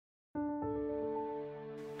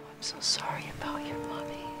so sorry about your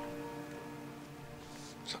mommy.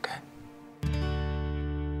 It's okay.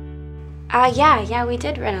 Yeah, we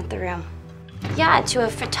did rent out the room. Yeah, to a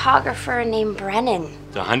photographer named Brennan.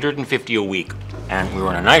 It's $150 a week. And we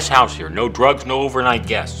were in a nice house here. No drugs, no overnight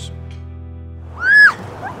guests.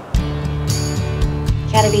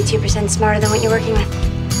 You gotta be 2% smarter than what you're working with.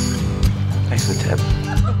 Thanks for the tip.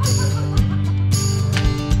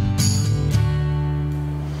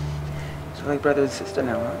 So like brother and sister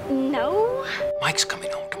now, huh? No. Mike's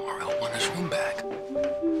coming home tomorrow. He'll want his room back.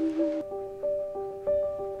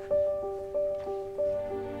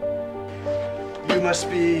 You must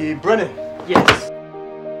be Brennan. Yes.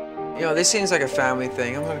 You know, this seems like a family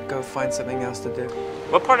thing. I'm gonna go find something else to do.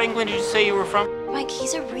 What part of England did you say you were from? Mike,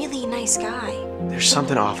 he's a really nice guy. There's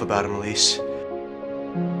something off about him, Elise.